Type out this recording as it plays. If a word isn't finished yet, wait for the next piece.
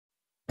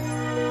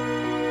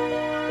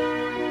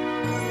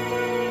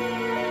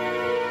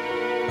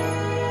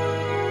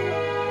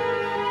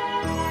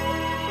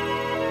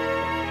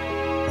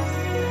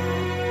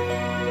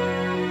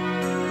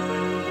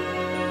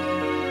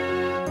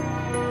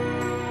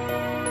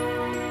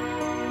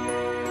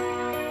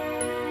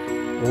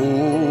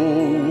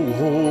Oh,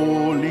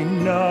 holy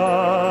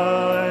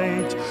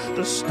night,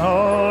 the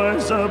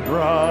stars are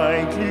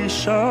brightly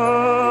shining.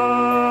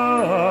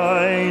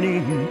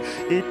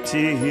 It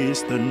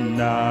is the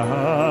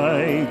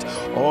night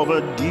of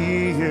a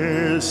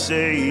dear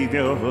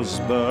Savior's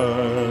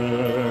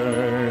birth.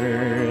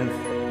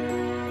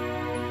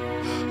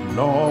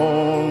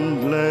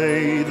 Long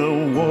lay the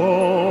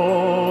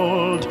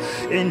world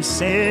in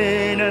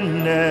sin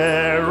and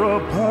error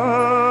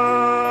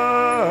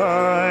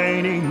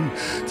pining,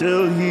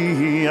 till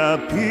he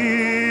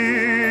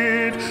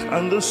appeared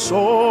and the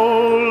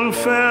soul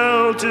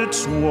felt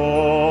its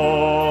worth.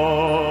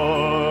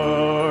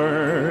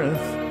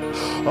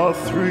 A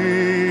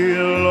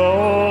thrill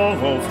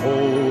of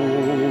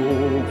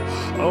hope,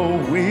 a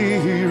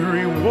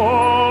weary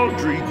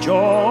world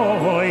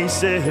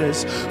rejoices,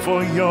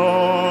 for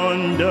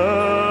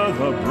yonder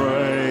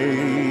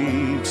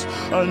breaks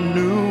a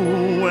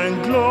new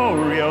and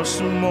glorious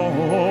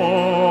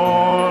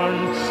morn.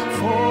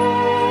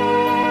 Fall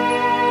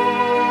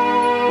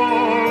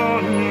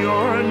on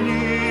your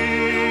knees,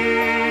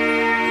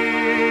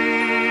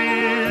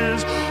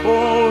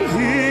 oh,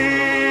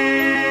 hear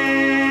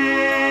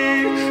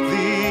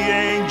the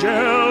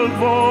angel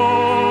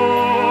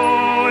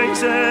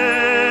voices,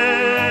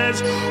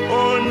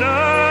 oh,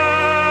 night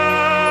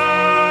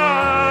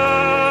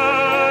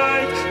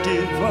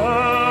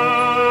divine,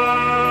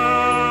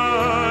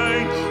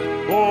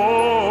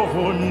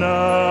 oh,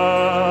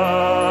 night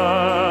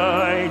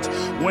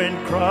when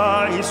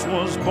Christ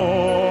was born,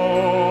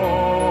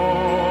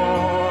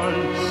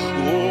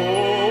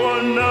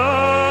 oh,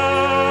 night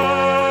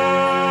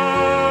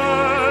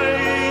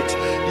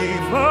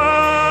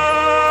divine,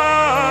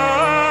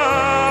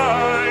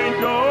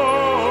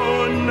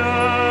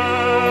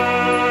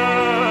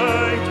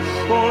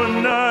 oh,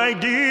 night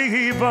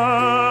divine.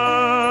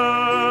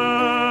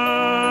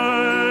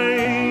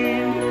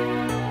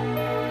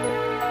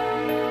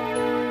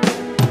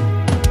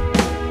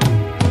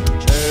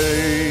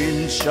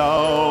 Chains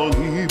shall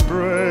he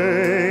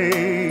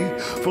break,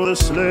 for the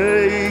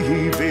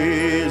slave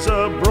is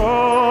a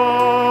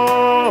brother,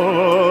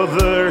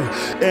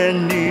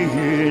 and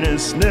in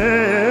his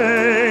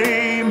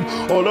name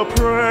all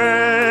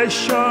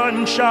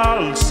oppression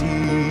shall cease.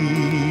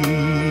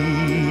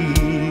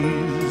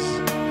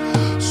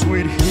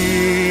 Sweet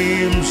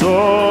hymns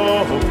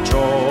of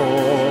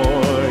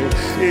joy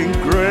in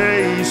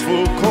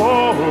graceful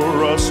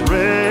chorus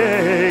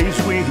raise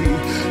we,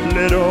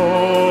 let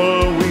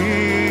all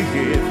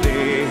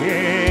within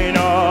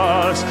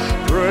us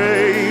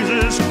praise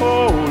his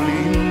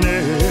holy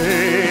name.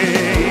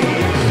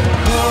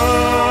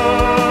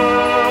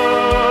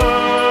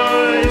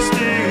 Christ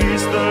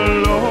is the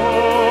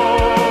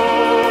Lord,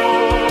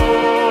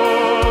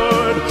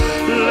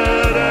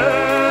 let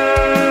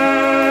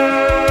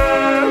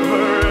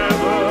ever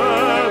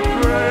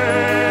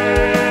praise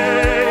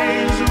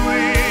we.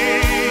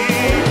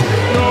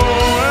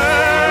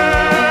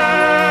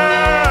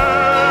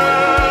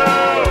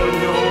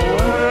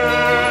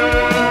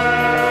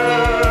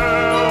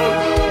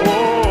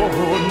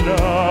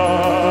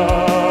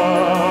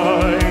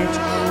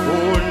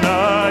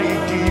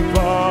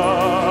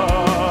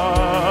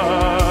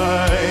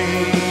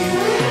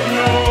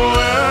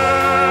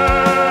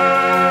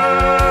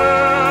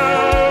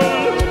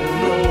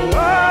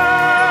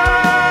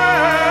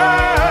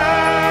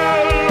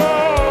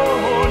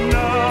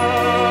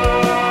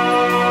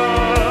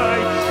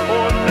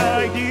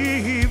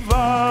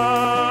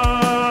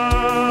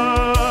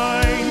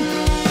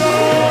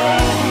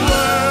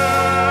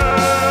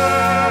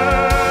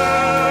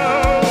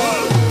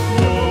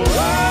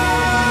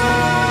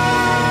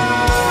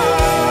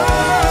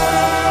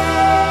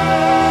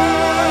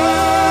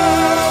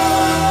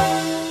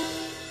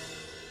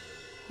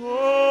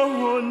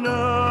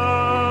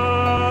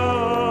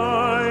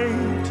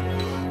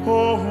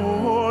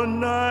 Oh,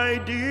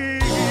 night,